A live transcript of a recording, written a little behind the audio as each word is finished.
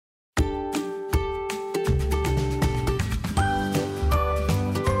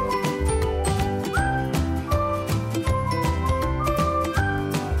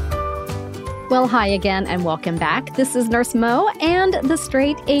Well, hi again and welcome back. This is Nurse Mo and the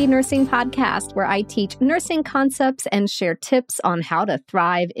Straight A Nursing Podcast, where I teach nursing concepts and share tips on how to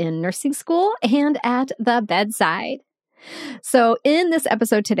thrive in nursing school and at the bedside. So in this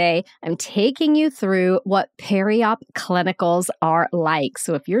episode today, I'm taking you through what peri-op clinicals are like.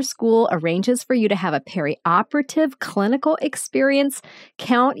 So if your school arranges for you to have a perioperative clinical experience,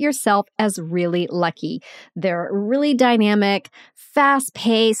 count yourself as really lucky. They're really dynamic,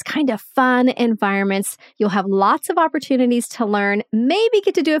 fast-paced, kind of fun environments. You'll have lots of opportunities to learn, maybe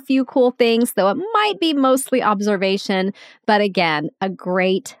get to do a few cool things, though it might be mostly observation. But again, a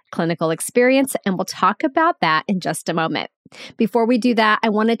great clinical experience, and we'll talk about that in just a moment. Before we do that, I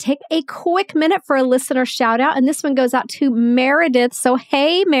want to take a quick minute for a listener shout out, and this one goes out to Meredith. So,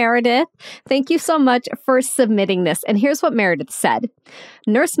 hey, Meredith, thank you so much for submitting this. And here's what Meredith said.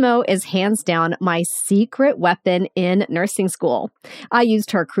 Nurse Mo is hands down my secret weapon in nursing school. I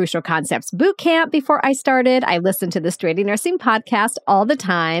used her Crucial Concepts Bootcamp before I started. I listened to the Straight A Nursing podcast all the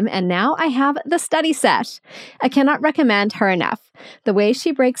time, and now I have the study set. I cannot recommend her enough. The way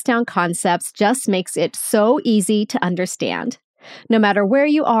she breaks down concepts just makes it so easy to understand. No matter where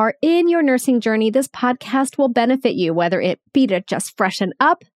you are in your nursing journey, this podcast will benefit you, whether it be to just freshen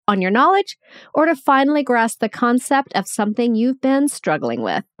up on your knowledge or to finally grasp the concept of something you've been struggling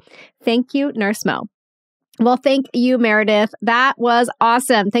with. Thank you, Nurse Mo. Well, thank you, Meredith. That was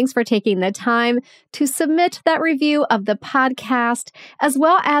awesome. Thanks for taking the time to submit that review of the podcast, as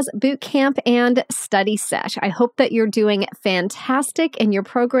well as bootcamp and study sesh. I hope that you're doing fantastic in your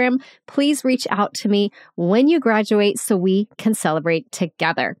program. Please reach out to me when you graduate so we can celebrate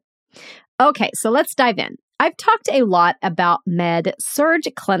together. Okay, so let's dive in. I've talked a lot about med-surg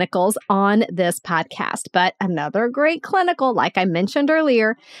clinicals on this podcast, but another great clinical, like I mentioned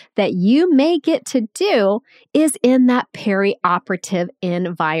earlier, that you may get to do is in that perioperative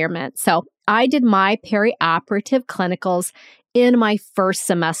environment. So I did my perioperative clinicals in my first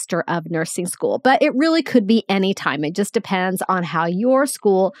semester of nursing school, but it really could be any time. It just depends on how your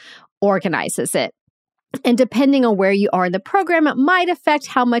school organizes it. And depending on where you are in the program, it might affect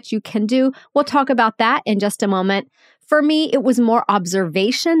how much you can do. We'll talk about that in just a moment. For me, it was more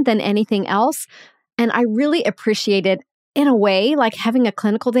observation than anything else. And I really appreciated, in a way, like having a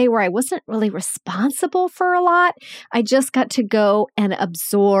clinical day where I wasn't really responsible for a lot. I just got to go and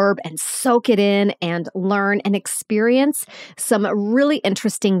absorb and soak it in and learn and experience some really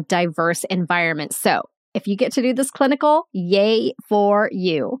interesting, diverse environments. So if you get to do this clinical, yay for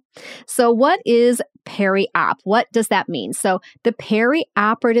you. So what is peri-op? What does that mean? So the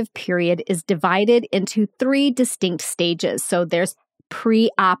perioperative period is divided into 3 distinct stages. So there's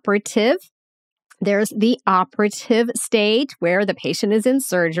preoperative, there's the operative stage where the patient is in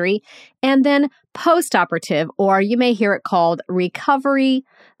surgery, and then postoperative, or you may hear it called recovery,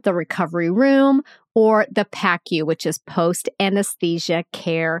 the recovery room, or the PACU, which is post-anesthesia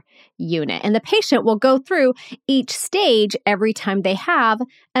care unit. And the patient will go through each stage every time they have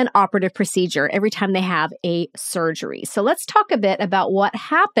an operative procedure, every time they have a surgery. So let's talk a bit about what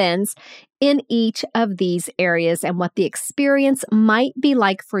happens in each of these areas and what the experience might be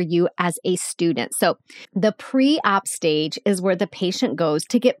like for you as a student. So the pre-op stage is where the patient goes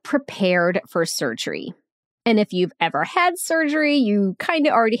to get prepared for surgery. And if you've ever had surgery, you kind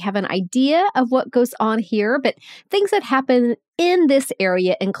of already have an idea of what goes on here. But things that happen in this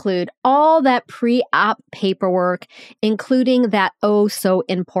area include all that pre-op paperwork, including that oh so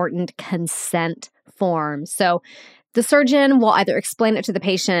important consent form. So the surgeon will either explain it to the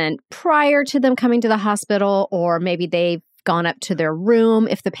patient prior to them coming to the hospital, or maybe they've gone up to their room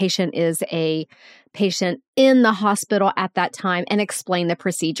if the patient is a patient in the hospital at that time and explain the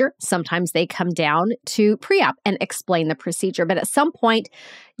procedure. Sometimes they come down to pre-op and explain the procedure, but at some point,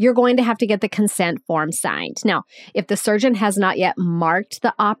 you're going to have to get the consent form signed. Now, if the surgeon has not yet marked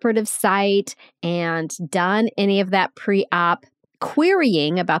the operative site and done any of that pre-op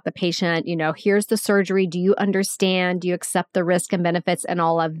querying about the patient, here's the surgery. Do you understand? Do you accept the risk and benefits and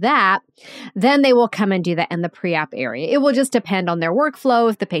all of that? Then they will come and do that in the pre-op area. It will just depend on their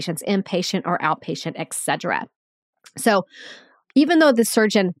workflow, if the patient's inpatient or outpatient, etc. So even though the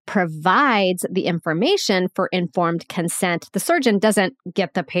surgeon provides the information for informed consent, the surgeon doesn't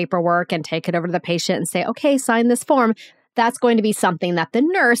get the paperwork and take it over to the patient and say, okay, sign this form. That's going to be something that the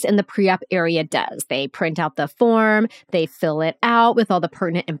nurse in the pre-op area does. They print out the form, they fill it out with all the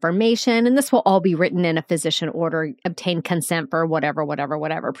pertinent information, and this will all be written in a physician order, obtain consent for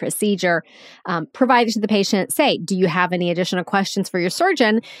whatever procedure, provided to the patient. Say, do you have any additional questions for your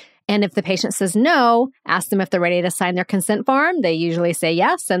surgeon? And if the patient says no, ask them if they're ready to sign their consent form. They usually say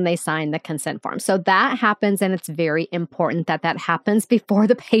yes, and they sign the consent form. So that happens, and it's very important that that happens before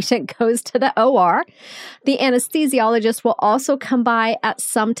the patient goes to the OR. The anesthesiologist will also come by at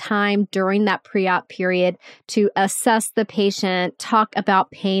some time during that pre-op period to assess the patient, talk about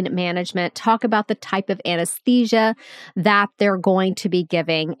pain management, talk about the type of anesthesia that they're going to be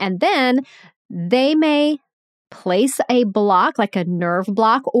giving. And then they may place a block, like a nerve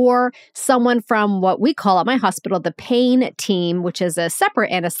block, or someone from what we call at my hospital the pain team, which is a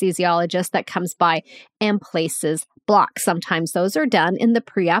separate anesthesiologist that comes by and places blocks. Sometimes those are done in the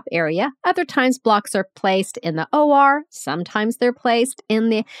pre-op area. Other times blocks are placed in the OR. Sometimes they're placed in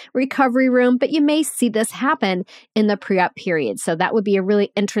the recovery room, but you may see this happen in the pre-op period. So that would be a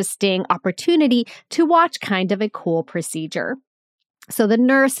really interesting opportunity to watch kind of a cool procedure. So the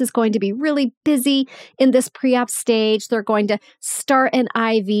nurse is going to be really busy in this pre-op stage. They're going to start an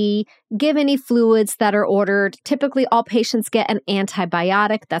IV, give any fluids that are ordered. Typically, all patients get an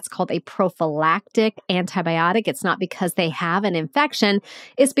antibiotic. That's called a prophylactic antibiotic. It's not because they have an infection.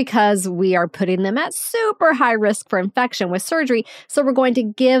 It's because we are putting them at super high risk for infection with surgery. So we're going to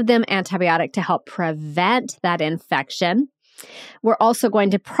give them antibiotic to help prevent that infection. We're also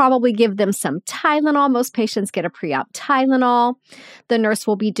going to probably give them some Tylenol. Most patients get a pre-op Tylenol. The nurse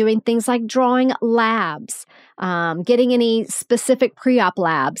will be doing things like drawing labs, getting any specific pre-op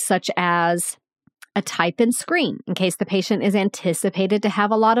labs, such as a type and screen in case the patient is anticipated to have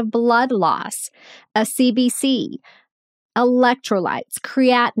a lot of blood loss, a CBC, electrolytes,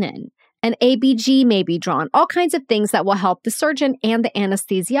 creatinine. An ABG may be drawn, all kinds of things that will help the surgeon and the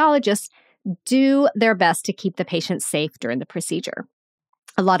anesthesiologist do their best to keep the patient safe during the procedure.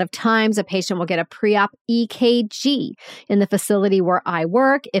 A lot of times, a patient will get a pre-op EKG in the facility where I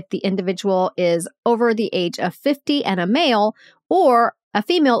work. If the individual is over the age of 50 and a male, or a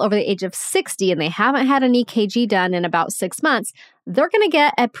female over the age of 60 and they haven't had an EKG done in about 6 months, they're going to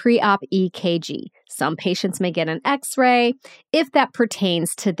get a pre-op EKG. Some patients may get an X-ray if that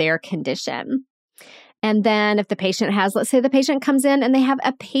pertains to their condition. And then if the patient has, let's say the patient comes in and they have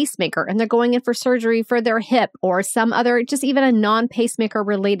a pacemaker and they're going in for surgery for their hip or some other, just even a non-pacemaker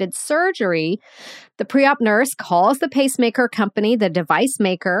related surgery, the pre-op nurse calls the pacemaker company, the device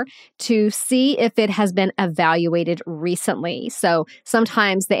maker, to see if it has been evaluated recently. So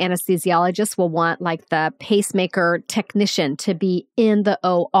sometimes the anesthesiologist will want like the pacemaker technician to be in the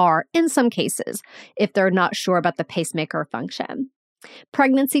OR in some cases if they're not sure about the pacemaker function.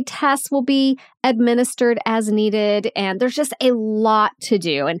 Pregnancy tests will be administered as needed, and there's just a lot to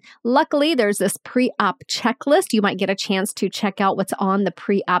do. And luckily, there's this pre-op checklist. You might get a chance to check out what's on the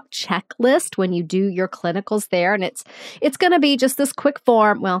pre-op checklist when you do your clinicals there. And it's going to be just this quick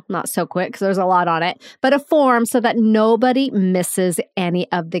form. Well, not so quick because there's a lot on it, but a form so that nobody misses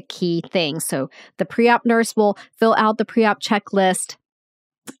any of the key things. So the pre-op nurse will fill out the pre-op checklist.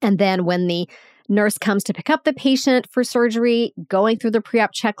 And then when the nurse comes to pick up the patient for surgery, going through the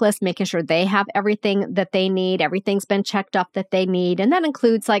pre-op checklist, making sure they have everything that they need, everything's been checked off that they need. And that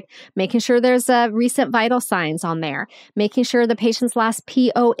includes like making sure there's recent vital signs on there, making sure the patient's last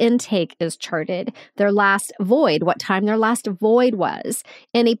PO intake is charted, their last void, what time their last void was,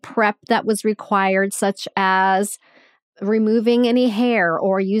 any prep that was required, such as removing any hair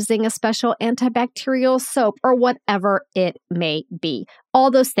or using a special antibacterial soap or whatever it may be. All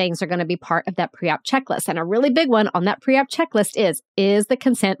those things are going to be part of that pre-op checklist. And a really big one on that pre-op checklist is the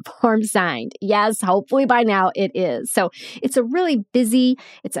consent form signed? Yes, hopefully by now it is. So it's a really busy,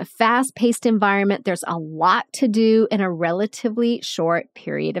 it's a fast-paced environment. There's a lot to do in a relatively short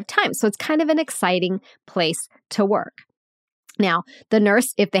period of time. So it's kind of an exciting place to work. Now, the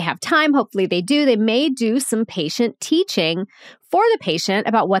nurse, if they have time, hopefully they do, they may do some patient teaching for the patient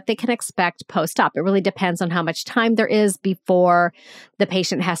about what they can expect post-op. It really depends on how much time there is before the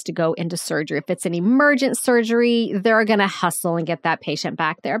patient has to go into surgery. If it's an emergent surgery, they're going to hustle and get that patient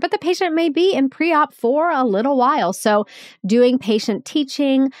back there. But the patient may be in pre-op for a little while. So doing patient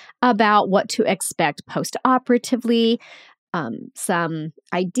teaching about what to expect post-operatively, some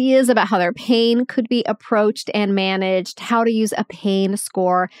ideas about how their pain could be approached and managed, how to use a pain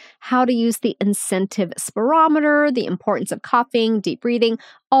score, how to use the incentive spirometer, the importance of coughing, deep breathing,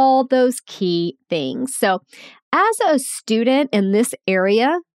 all those key things. So as a student in this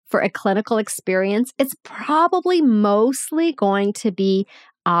area for a clinical experience, it's probably mostly going to be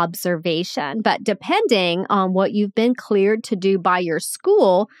observation. But depending on what you've been cleared to do by your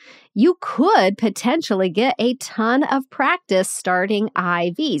school, you could potentially get a ton of practice starting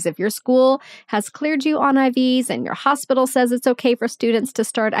IVs. If your school has cleared you on IVs and your hospital says it's okay for students to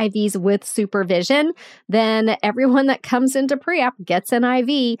start IVs with supervision, then everyone that comes into pre-op gets an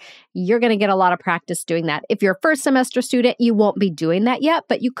IV. You're going to get a lot of practice doing that. If you're a first semester student, you won't be doing that yet,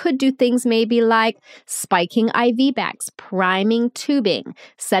 but you could do things maybe like spiking IV bags, priming tubing,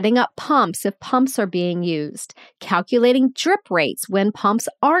 setting up pumps if pumps are being used, calculating drip rates when pumps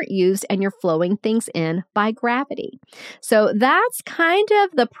aren't used and you're flowing things in by gravity. So that's kind of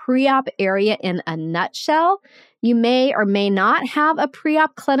the pre-op area in a nutshell. You may or may not have a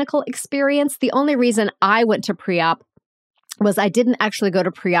pre-op clinical experience. The only reason I went to pre-op was I didn't actually go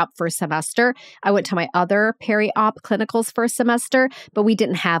to pre-op first semester. I went to my other peri-op clinicals first semester, but we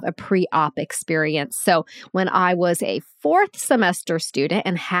didn't have a pre-op experience. So when I was a fourth semester student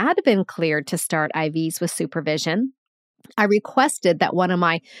and had been cleared to start IVs with supervision, I requested that one of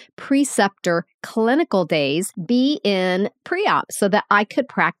my preceptor clinical days be in pre-op so that I could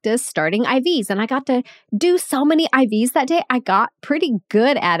practice starting IVs. And I got to do so many IVs that day. I got pretty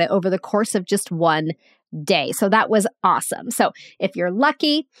good at it over the course of just one day. So that was awesome. So if you're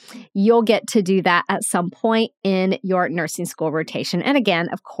lucky, you'll get to do that at some point in your nursing school rotation. And again,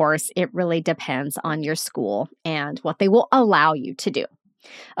 of course, it really depends on your school and what they will allow you to do.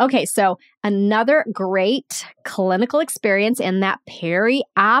 Okay, so another great clinical experience in that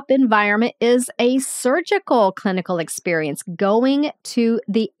peri-op environment is a surgical clinical experience, going to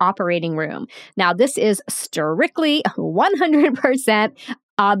the operating room. Now, this is strictly 100%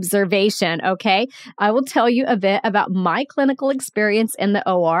 observation, okay? I will tell you a bit about my clinical experience in the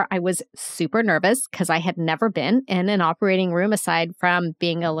OR. I was super nervous because I had never been in an operating room aside from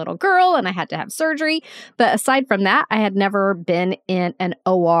being a little girl and I had to have surgery. But aside from that, I had never been in an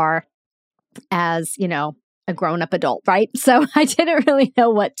OR as, a grown-up adult, right? So I didn't really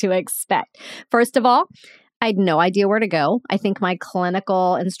know what to expect. First of all, I had no idea where to go. I think my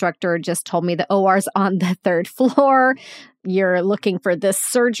clinical instructor just told me the OR's on the third floor. You're looking for this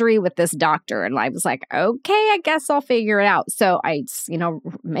surgery with this doctor. And I was like, okay, I guess I'll figure it out. So I,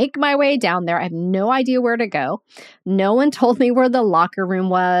 make my way down there. I have no idea where to go. No one told me where the locker room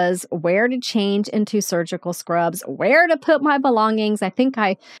was, where to change into surgical scrubs, where to put my belongings. I think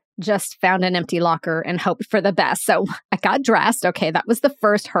I just found an empty locker and hoped for the best. So I got dressed. Okay, that was the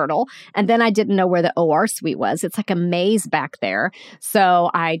first hurdle. And then I didn't know where the OR suite was. It's like a maze back there.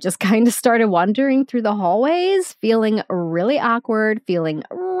 So I just kind of started wandering through the hallways, feeling really awkward, feeling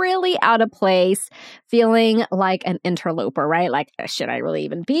really out of place, feeling like an interloper, right? Like, should I really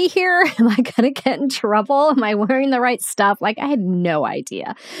even be here? Am I going to get in trouble? Am I wearing the right stuff? Like, I had no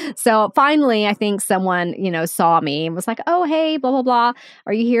idea. So finally, I think someone, saw me and was like, oh, hey, blah, blah, blah.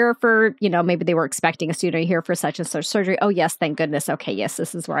 Are you here for, maybe they were expecting a student here for such and such surgery. Oh, yes, thank goodness. Okay, yes,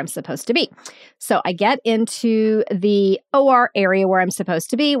 this is where I'm supposed to be. So I get into the OR area where I'm supposed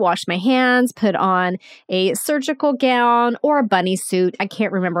to be, wash my hands, put on a surgical gown or a bunny suit. I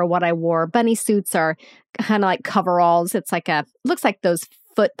can't remember what I wore. Bunny suits are kind of like coveralls. It's like looks like those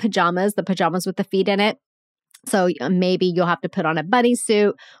foot pajamas, the pajamas with the feet in it. So maybe you'll have to put on a bunny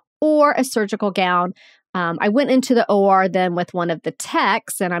suit or a surgical gown. I went into the OR then with one of the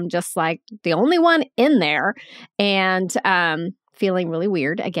techs, and I'm just like the only one in there and feeling really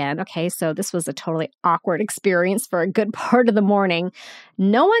weird again. Okay, so this was a totally awkward experience for a good part of the morning.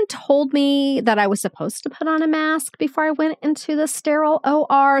 No one told me that I was supposed to put on a mask before I went into the sterile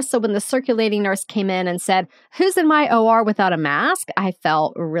OR. So when the circulating nurse came in and said, "Who's in my OR without a mask?" I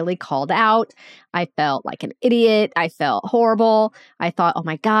felt really called out. I felt like an idiot. I felt horrible. I thought, oh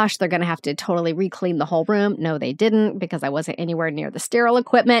my gosh, they're going to have to totally re-clean the whole room. No, they didn't, because I wasn't anywhere near the sterile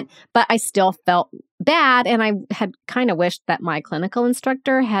equipment, but I still felt bad. And I had kind of wished that my clinical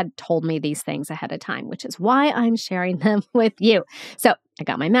instructor had told me these things ahead of time, which is why I'm sharing them with you. So I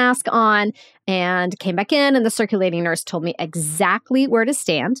got my mask on and came back in, and the circulating nurse told me exactly where to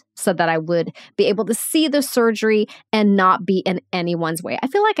stand so that I would be able to see the surgery and not be in anyone's way. I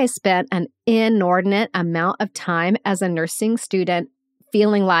feel like I spent an inordinate amount of time as a nursing student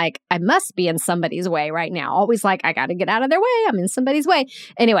feeling like I must be in somebody's way right now. Always like, I got to get out of their way. I'm in somebody's way.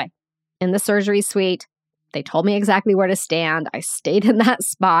 Anyway, in the surgery suite, they told me exactly where to stand. I stayed in that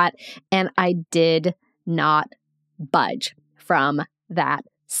spot and I did not budge from that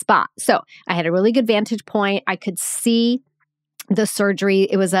spot. So I had a really good vantage point. I could see the surgery.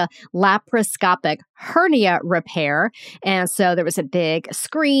 It was a laparoscopic hernia repair. And so there was a big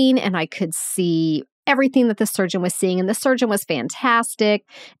screen and I could see everything that the surgeon was seeing. And the surgeon was fantastic,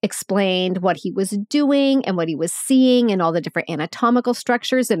 explained what he was doing and what he was seeing and all the different anatomical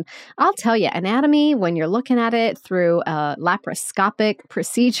structures. And I'll tell you, anatomy, when you're looking at it through a laparoscopic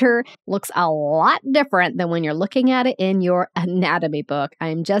procedure, looks a lot different than when you're looking at it in your anatomy book.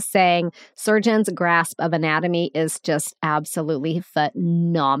 I'm just saying, surgeons' grasp of anatomy is just absolutely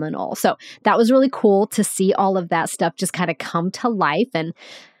phenomenal. So that was really cool to see all of that stuff just kind of come to life. And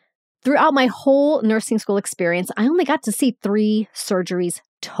throughout my whole nursing school experience, I only got to see 3 surgeries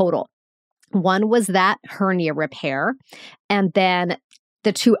total. One was that hernia repair, and then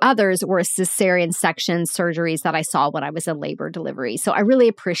the 2 others were cesarean section surgeries that I saw when I was in labor delivery. So I really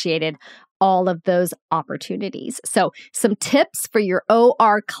appreciated all of those opportunities. So some tips for your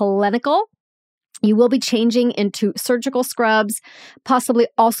OR clinical. You will be changing into surgical scrubs, possibly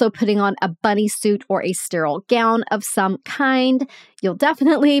also putting on a bunny suit or a sterile gown of some kind. You'll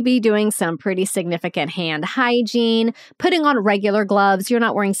definitely be doing some pretty significant hand hygiene, putting on regular gloves. You're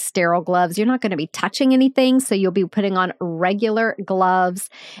not wearing sterile gloves. You're not going to be touching anything, so you'll be putting on regular gloves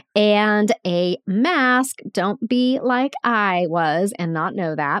and a mask. Don't be like I was and not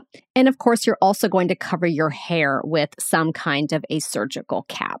know that. And of course, you're also going to cover your hair with some kind of a surgical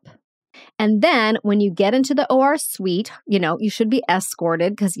cap. And then when you get into the OR suite, you should be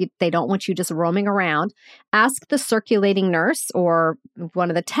escorted because they don't want you just roaming around. Ask the circulating nurse or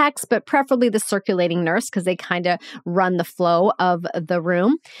one of the techs, but preferably the circulating nurse because they kind of run the flow of the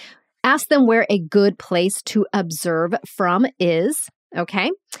room. Ask them where a good place to observe from is.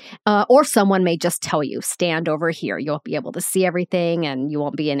 Okay. Or someone may just tell you, stand over here. You'll be able to see everything and you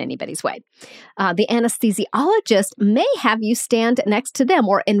won't be in anybody's way. The anesthesiologist may have you stand next to them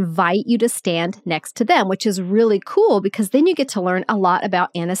or invite you to stand next to them, which is really cool because then you get to learn a lot about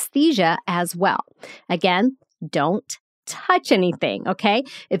anesthesia as well. Again, don't touch anything. Okay.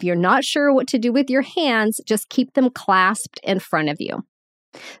 If you're not sure what to do with your hands, just keep them clasped in front of you.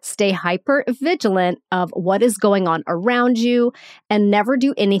 Stay hyper vigilant of what is going on around you and never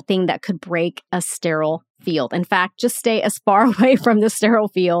do anything that could break a sterile field. In fact, just stay as far away from the sterile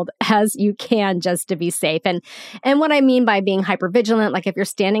field as you can just to be safe. And what I mean by being hyper vigilant, like if you're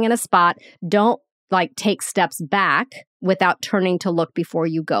standing in a spot, don't take steps back without turning to look before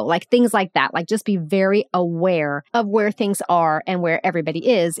you go. Like things like that. Like just be very aware of where things are and where everybody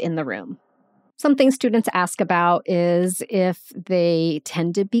is in the room. Something students ask about is if they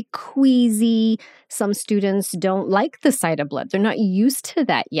tend to be queasy. Some students don't like the sight of blood. They're not used to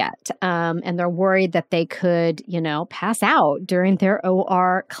that yet. And they're worried that they could, pass out during their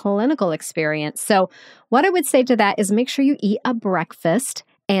OR clinical experience. So what I would say to that is make sure you eat a breakfast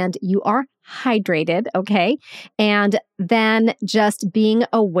and you are hydrated, okay? And then just being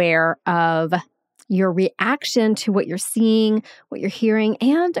aware of your reaction to what you're seeing, what you're hearing,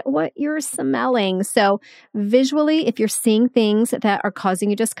 and what you're smelling. So visually, if you're seeing things that are causing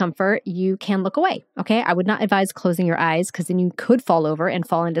you discomfort, you can look away, okay? I would not advise closing your eyes because then you could fall over and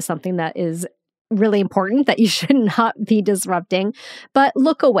fall into something that is really important that you should not be disrupting. But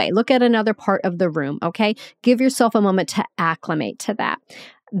look away. Look at another part of the room, okay? Give yourself a moment to acclimate to that.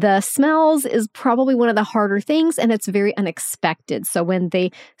 The smells is probably one of the harder things, and it's very unexpected. So when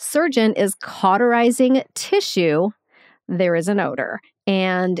the surgeon is cauterizing tissue, there is an odor.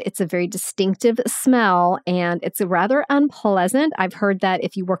 And it's a very distinctive smell, and it's rather unpleasant. I've heard that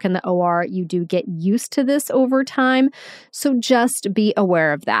if you work in the OR, you do get used to this over time. So just be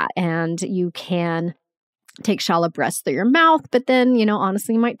aware of that. And you can take shallow breaths through your mouth, but then,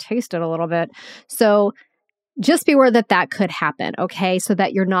 honestly, you might taste it a little bit. So just be aware that that could happen, okay? So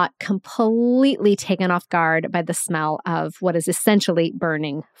that you're not completely taken off guard by the smell of what is essentially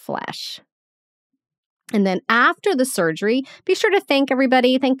burning flesh. And then after the surgery, be sure to thank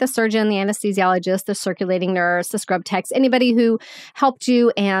everybody. Thank the surgeon, the anesthesiologist, the circulating nurse, the scrub techs, anybody who helped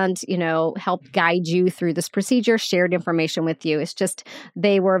you and, helped guide you through this procedure, shared information with you. It's just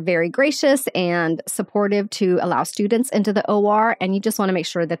they were very gracious and supportive to allow students into the OR, and you just want to make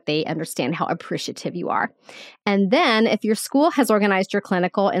sure that they understand how appreciative you are. And then if your school has organized your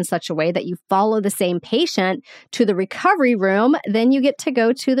clinical in such a way that you follow the same patient to the recovery room, then you get to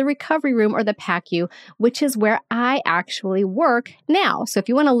go to the recovery room or the PACU, which is where I actually work now. So if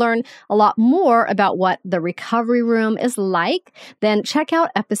you want to learn a lot more about what the recovery room is like, then check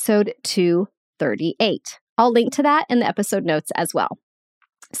out episode 238. I'll link to that in the episode notes as well.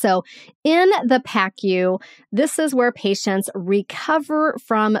 So in the PACU, this is where patients recover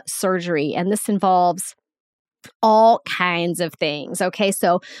from surgery, and this involves all kinds of things. Okay,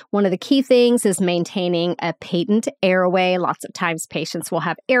 so one of the key things is maintaining a patent airway. Lots of times patients will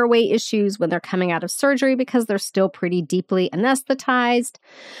have airway issues when they're coming out of surgery because they're still pretty deeply anesthetized.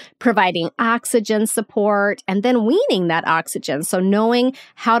 Providing oxygen support, and then weaning that oxygen. So knowing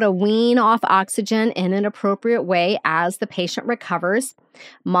how to wean off oxygen in an appropriate way as the patient recovers.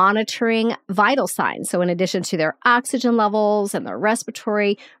 Monitoring vital signs. So in addition to their oxygen levels and their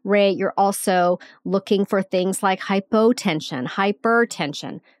respiratory rate, you're also looking for things like hypotension,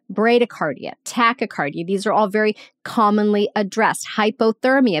 hypertension, bradycardia, tachycardia. These are all very commonly addressed.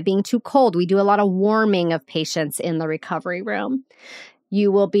 Hypothermia, being too cold. We do a lot of warming of patients in the recovery room. You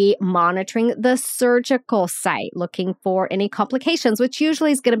will be monitoring the surgical site, looking for any complications, which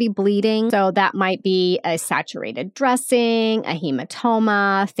usually is going to be bleeding. So that might be a saturated dressing, a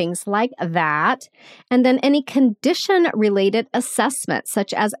hematoma, things like that. And then any condition-related assessments,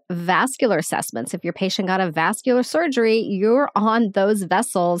 such as vascular assessments. If your patient got a vascular surgery, you're on those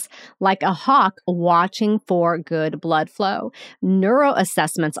vessels like a hawk watching for good blood flow. Neuro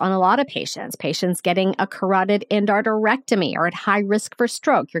assessments on a lot of patients getting a carotid endarterectomy or at high risk for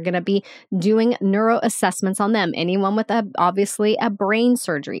stroke. You're going to be doing neuro assessments on them. Anyone with obviously a brain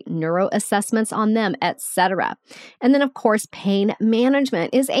surgery, neuro assessments on them, etc. And then, of course, pain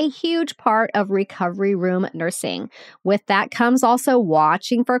management is a huge part of recovery room nursing. With that comes also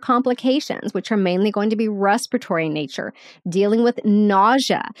watching for complications, which are mainly going to be respiratory in nature, dealing with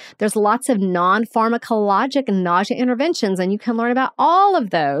nausea. There's lots of non-pharmacologic nausea interventions, and you can learn about all of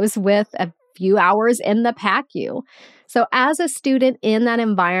those with a few hours in the PACU. So as a student in that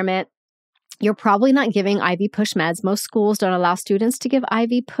environment, you're probably not giving IV push meds. Most schools don't allow students to give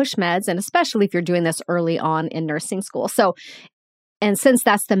IV push meds, and especially if you're doing this early on in nursing school. And since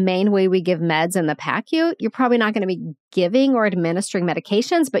that's the main way we give meds in the PACU, you're probably not going to be giving or administering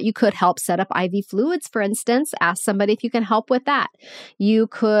medications, but you could help set up IV fluids, for instance. Ask somebody if you can help with that. You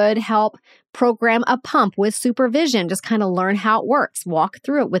could help program a pump with supervision, just kind of learn how it works, walk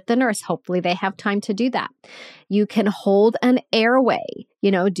through it with the nurse. Hopefully they have time to do that. You can hold an airway,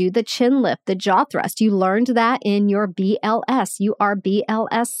 do the chin lift, the jaw thrust. You learned that in your BLS. You are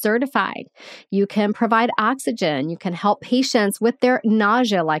BLS certified. You can provide oxygen. You can help patients with their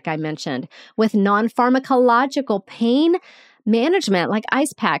nausea, like I mentioned, with non-pharmacological pain management like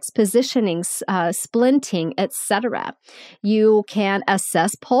ice packs, positioning, splinting, etc. You can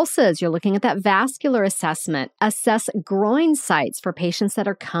assess pulses. You're looking at that vascular assessment. Assess groin sites for patients that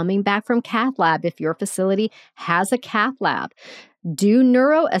are coming back from cath lab if your facility has a cath lab. Do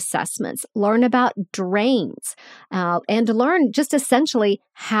neuro assessments, learn about drains, and learn just essentially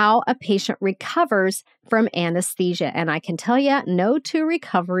how a patient recovers from anesthesia. And I can tell you, no two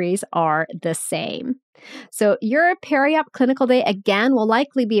recoveries are the same. So your peri-op clinical day, again, will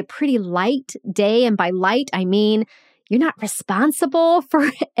likely be a pretty light day. And by light, I mean you're not responsible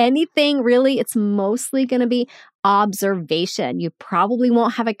for anything, really. It's mostly going to be observation. You probably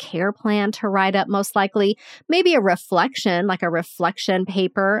won't have a care plan to write up, most likely. Maybe a reflection, like a reflection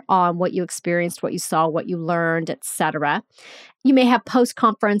paper on what you experienced, what you saw, what you learned, etc. You may have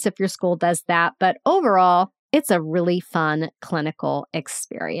post-conference if your school does that, but overall, it's a really fun clinical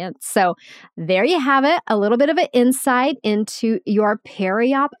experience. So there you have it, a little bit of an insight into your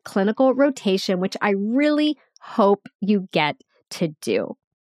peri-op clinical rotation, which I really hope you get to do.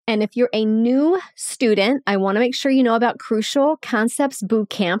 And if you're a new student, I want to make sure you know about Crucial Concepts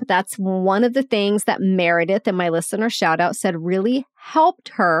Bootcamp. That's one of the things that Meredith in my listener shout out said really helped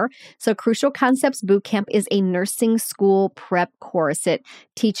her. So Crucial Concepts Bootcamp is a nursing school prep course. It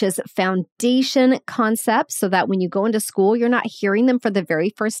teaches foundation concepts so that when you go into school, you're not hearing them for the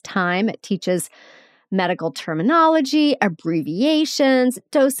very first time. It teaches medical terminology, abbreviations,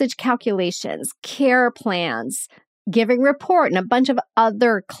 dosage calculations, care plans, giving report, and a bunch of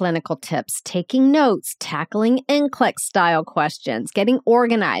other clinical tips, taking notes, tackling NCLEX style questions, getting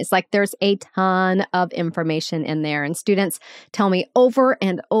organized. Like there's a ton of information in there. And students tell me over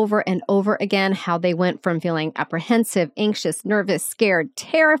and over and over again how they went from feeling apprehensive, anxious, nervous, scared,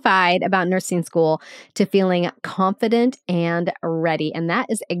 terrified about nursing school to feeling confident and ready. And that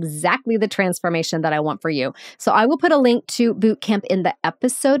is exactly the transformation that I want for you. So I will put a link to Bootcamp in the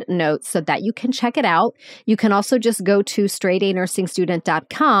episode notes so that you can check it out. You can also just go to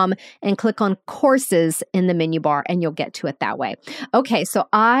straightanursingstudent.com and click on courses in the menu bar and you'll get to it that way. Okay, so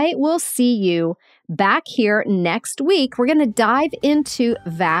I will see you back here next week. We're going to dive into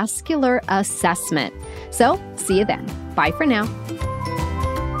vascular assessment. So see you then. Bye for now.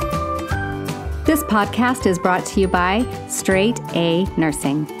 This podcast is brought to you by Straight A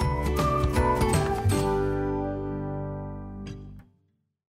Nursing.